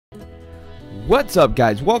What's up,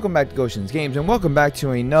 guys? Welcome back to Goshen's Games, and welcome back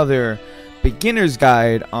to another beginner's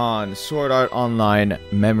guide on Sword Art Online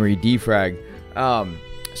Memory Defrag.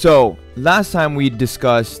 So last time we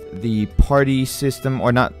discussed the party system,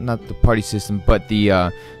 or not the party system, but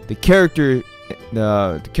the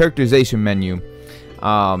characterization menu.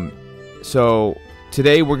 So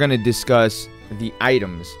today we're going to discuss the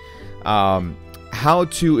items, how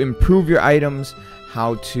to improve your items,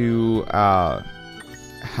 how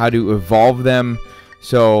to evolve them.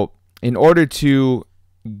 So in order to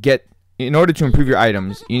improve your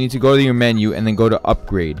items, you need to go to your menu and then go to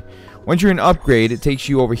upgrade. Once you're in upgrade, it takes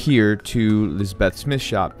you over here to Lisbeth Smith's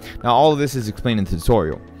shop. Now all of this is explained in the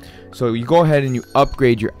tutorial. So you go ahead and you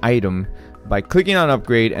upgrade your item by clicking on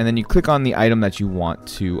upgrade, and then you click on the item that you want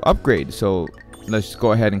to upgrade. So let's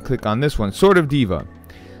go ahead and click on this one, Sword of Diva.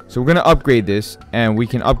 So we're going to upgrade this, and we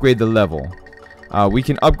can upgrade the level. We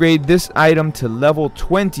can upgrade this item to level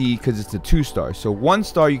 20 because it's a 2-star. So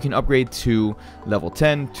 1-star you can upgrade to level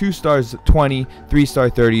 10, 2 stars 20, 3-star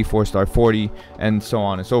 30, 4-star 40, and so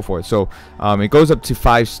on and so forth. So it goes up to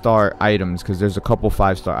 5-star items because there's a couple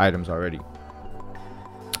 5-star items already.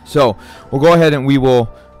 So we'll go ahead and we will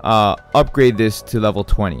upgrade this to level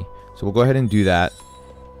 20. So we'll go ahead and do that.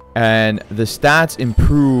 And the stats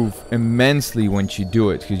improve immensely once you do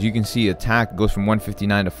it, because you can see attack goes from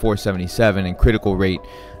 159 to 477, and critical rate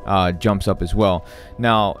jumps up as well.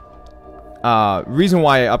 Now, reason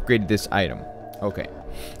why I upgraded this item. Okay,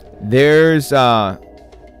 there's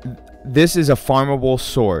this is a farmable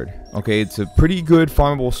sword. Okay, it's a pretty good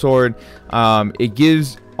farmable sword. It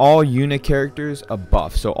gives all unit characters a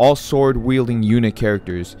buff. So all sword wielding unit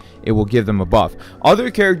characters, it will give them a buff. Other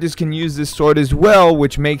characters can use this sword as well,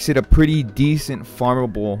 which makes it a pretty decent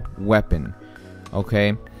farmable weapon.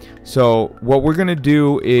 Okay, so what we're gonna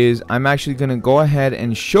do is I'm actually gonna go ahead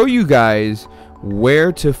and show you guys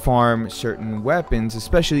where to farm certain weapons,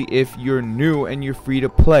 especially if you're new and you're free to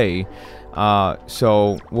play.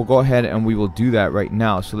 So we'll go ahead and we will do that right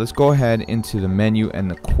now. So let's go ahead into the menu and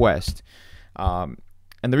the quest.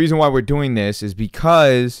 And the reason why we're doing this is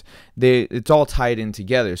because it's all tied in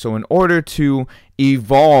together. So in order to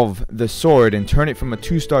evolve the sword and turn it from a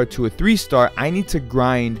 2-star to a 3-star, I need to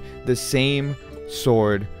grind the same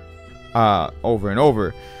sword over and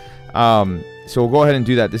over. So we'll go ahead and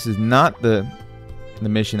do that. This is not the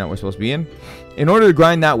mission that we're supposed to be in. In order to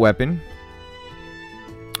grind that weapon,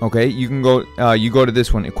 okay, you can go you go to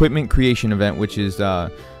this one, Equipment Creation Event, which is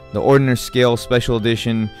the Ordinal Scale Special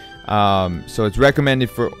Edition. So it's recommended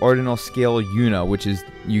for Ordinal Scale Yuna, which is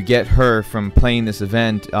you get her from playing this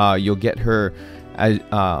event. You'll get her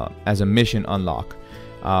as a mission unlock.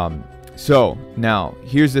 So now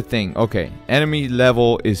here's the thing. Okay, enemy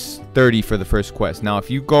level is 30 for the first quest. Now if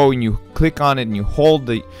you go and you click on it and you hold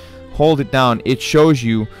it down, it shows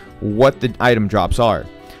you what the item drops are.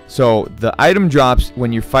 So the item drops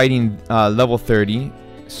when you're fighting level 30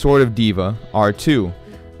 Sword of Diva R2.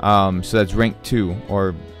 So that's rank 2,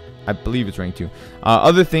 or I believe it's rank 2.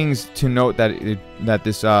 Other things to note that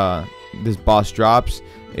this boss drops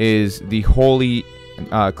is the holy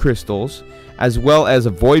crystals, as well as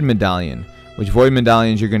a void medallion, which void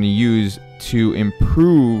medallions you're going to use to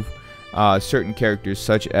improve certain characters,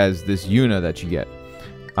 such as this Yuna that you get.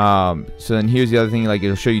 So then here's the other thing, like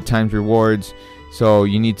it'll show you times rewards. So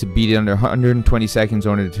you need to beat it under 120 seconds in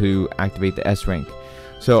order to activate the S rank.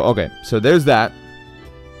 So okay, so there's that.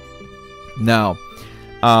 Now,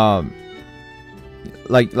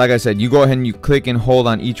 like I said, you go ahead and you click and hold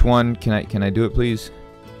on each one. Can I do it, please?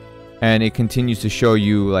 And it continues to show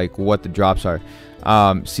you like what the drops are.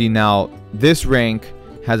 See, now this rank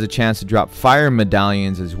has a chance to drop fire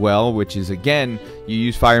medallions as well, which is, again, you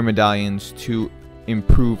use fire medallions to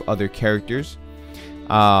improve other characters.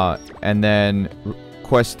 And then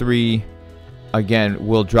quest 3 again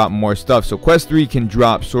will drop more stuff. So quest 3 can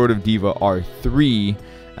drop Sword of Diva R3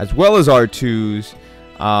 as well as R2s,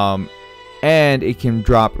 and it can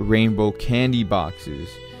drop rainbow candy boxes,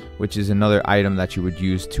 which is another item that you would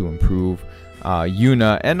use to improve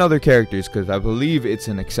Yuna and other characters, because I believe it's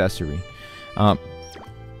an accessory.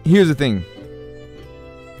 Here's the thing,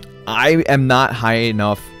 I am not high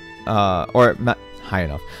enough, or not high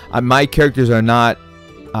enough, my characters are not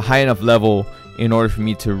a high enough level in order for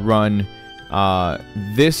me to run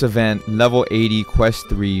this event, level 80 quest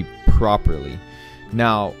 3, properly.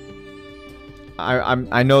 Now,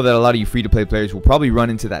 I know that a lot of you free-to-play players will probably run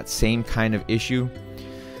into that same kind of issue.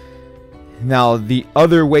 Now, the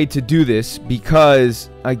other way to do this, because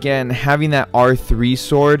again, having that R3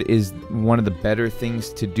 sword is one of the better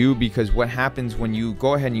things to do, because what happens when you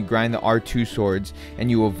go ahead and you grind the R2 swords and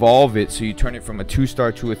you evolve it, so you turn it from a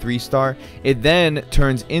 2-star to a 3-star, it then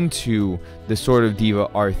turns into the Sword of Diva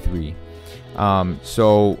R3.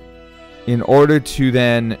 So in order to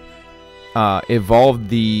then evolve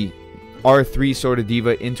the R3 Sword of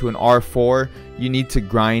Diva into an R4, you need to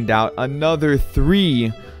grind out another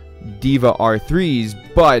 3 Diva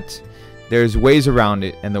R3s, but there's ways around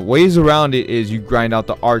it, and the ways around it is you grind out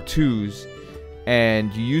the R2s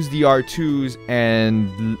and you use the R2s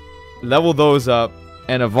and level those up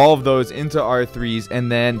and evolve those into R3s,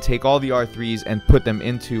 and then take all the R3s and put them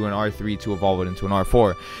into an R3 to evolve it into an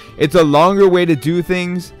R4. It's a longer way to do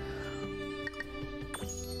things,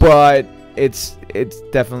 but it's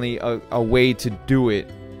definitely a way to do it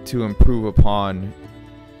to improve upon,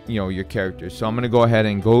 you know, your characters. So I'm gonna go ahead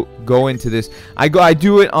and go into this. I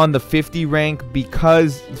do it on the 50 rank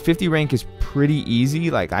because 50 rank is pretty easy.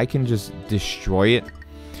 Like, I can just destroy it.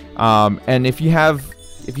 And if you have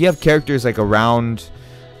characters like around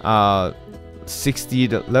level 60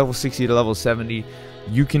 to level 70,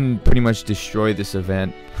 you can pretty much destroy this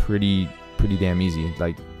event pretty damn easy.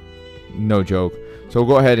 Like, no joke. So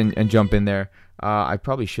we'll go ahead and jump in there. I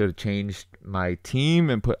probably should have changed my team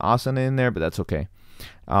and put Asuna in there, but that's okay.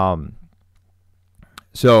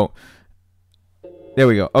 So there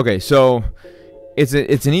we go. Okay, so it's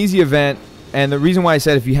an easy event, and the reason why I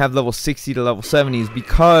said if you have level 60 to level 70 is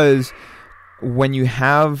because when you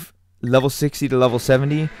have level 60 to level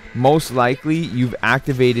 70, most likely you've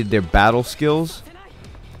activated their battle skills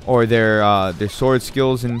or their sword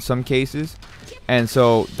skills in some cases, and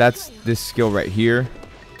so that's this skill right here,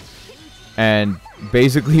 and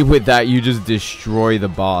basically with that you just destroy the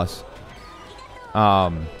boss.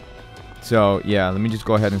 So yeah, let me just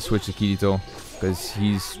go ahead and switch to Kirito, because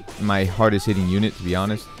he's my hardest hitting unit, to be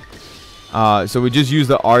honest. So we just use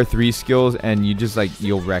the R3 skills, and you just, like,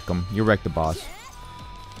 you'll wreck them. You'll wreck the boss.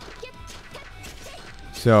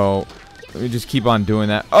 So let me just keep on doing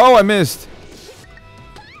that. Oh, I missed.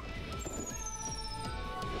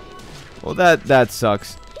 Well, that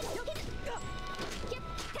sucks.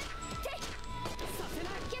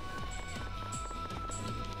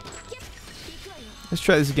 Let's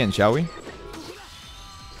try this again, shall we?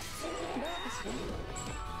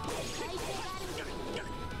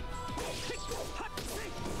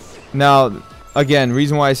 Now, again,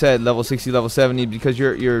 reason why I said level 60, level 70, because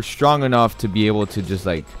you're strong enough to be able to just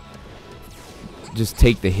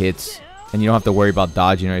take the hits, and you don't have to worry about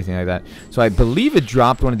dodging or anything like that. So I believe it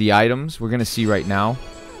dropped one of the items. We're gonna see right now.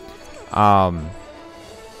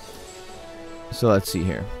 So let's see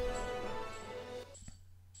here.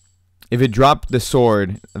 If it dropped the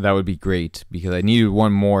sword, that would be great, because I needed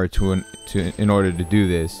one more in order to do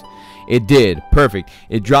this. It did. Perfect.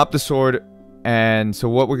 It dropped the sword, and so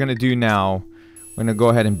what we're going to do now, we're going to go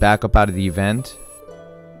ahead and back up out of the event.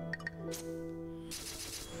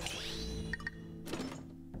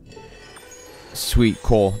 Sweet.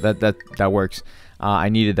 Cool. That works. I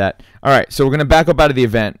needed that. Alright, so we're going to back up out of the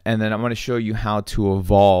event, and then I'm going to show you how to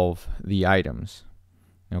evolve the items.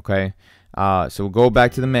 Okay? So we'll go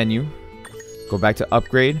back to the menu. Go back to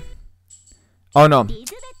upgrade. Oh no,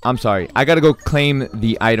 I'm sorry. I gotta go claim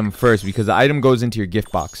the item first, because the item goes into your gift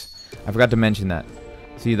box. I forgot to mention that.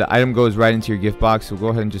 See, the item goes right into your gift box. So go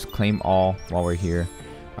ahead and just claim all while we're here.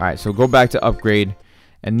 Alright, so go back to upgrade.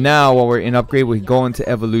 And now while we're in upgrade, we go into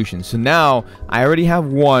evolution. So now I already have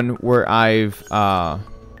one where I've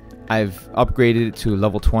upgraded it to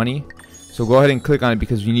level 20. So go ahead and click on it,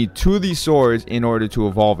 because you need 2 of these swords in order to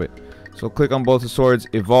evolve it. So click on both the swords,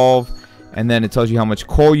 evolve, and then it tells you how much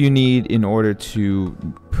coal you need in order to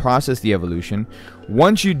process the evolution.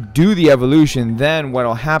 Once you do the evolution, then what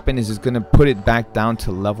will happen is it's going to put it back down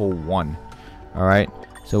to level 1. Alright,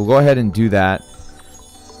 so we'll go ahead and do that.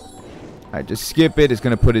 Alright, just skip it. It's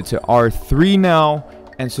going to put it to R3 now.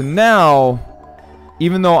 And so now,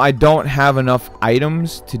 even though I don't have enough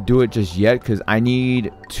items to do it just yet, because I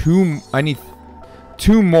need two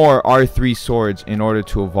more R3 swords in order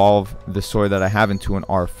to evolve the sword that I have into an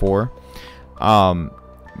R4.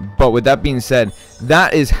 But with that being said,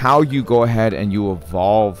 that is how you go ahead and you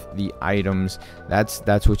evolve the items.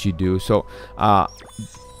 That's what you do. So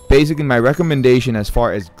basically my recommendation as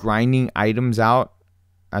far as grinding items out,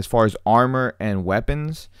 as far as armor and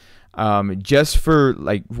weapons, just for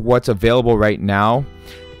like what's available right now,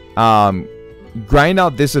 grind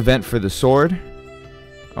out this event for the sword.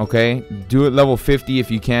 Okay, do it level 50 if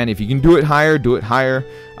you can. If you can do it higher, do it higher.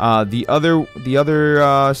 The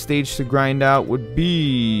other stage to grind out would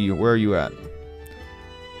be, where are you at?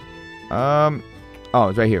 Oh,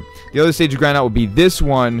 it's right here. The other stage to grind out would be this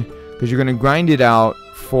one, because you're gonna grind it out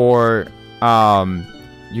for the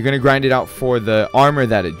armor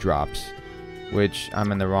that it drops, which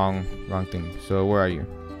I'm in the wrong thing. So where are you?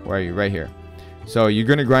 Where are you? Right here. So you're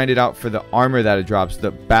gonna grind it out for the armor that it drops,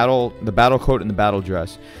 the battle coat and the battle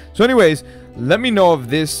dress. So anyways, let me know if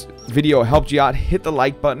this video helped you out. Hit the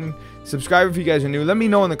like button, subscribe if you guys are new. Let me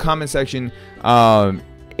know in the comment section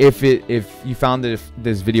if you found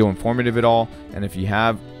this video informative at all, and if you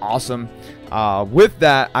have, awesome. With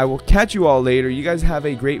that, I will catch you all later. You guys have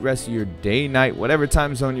a great rest of your day, night, whatever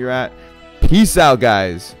time zone you're at. Peace out,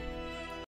 guys.